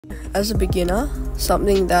As a beginner,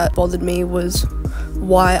 something that bothered me was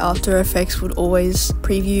why After Effects would always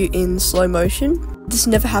preview in slow motion. This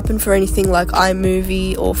never happened for anything like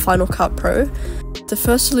iMovie or Final Cut Pro. The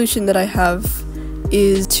first solution that I have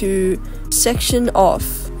is to section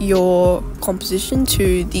off your composition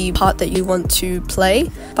to the part that you want to play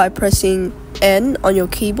by pressing N on your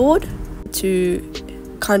keyboard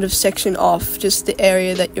to kind of section off just the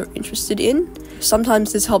area that you're interested in.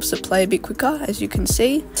 Sometimes this helps it play a bit quicker, as you can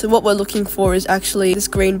see. So what we're looking for is actually this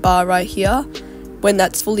green bar right here. When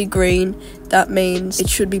that's fully green, that means it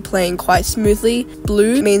should be playing quite smoothly.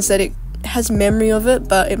 Blue means that it has memory of it,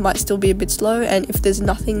 but it might still be a bit slow, and if there's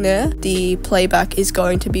nothing there, the playback is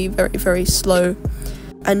going to be very, very slow.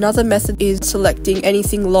 Another method is selecting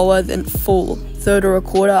anything lower than full. Third or a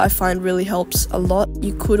quarter I find really helps a lot.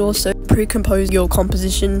 You could also pre-compose your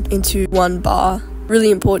composition into one bar.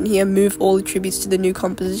 Really important here, move all attributes to the new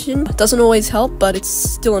composition. Doesn't always help, but it's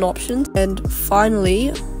still an option. And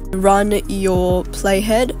finally, run your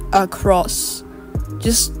playhead across.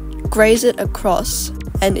 Just graze it across,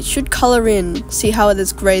 and it should color in. See how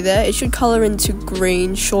there's gray there? It should color into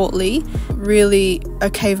green shortly. Really a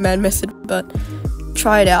caveman method, but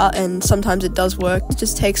try it out, and sometimes it does work. It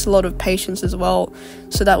just takes a lot of patience as well,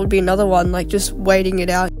 so that would be another one, like just waiting it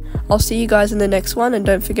out. I'll see you guys in the next one, and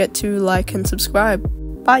don't forget to like and subscribe.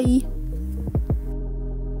 Bye.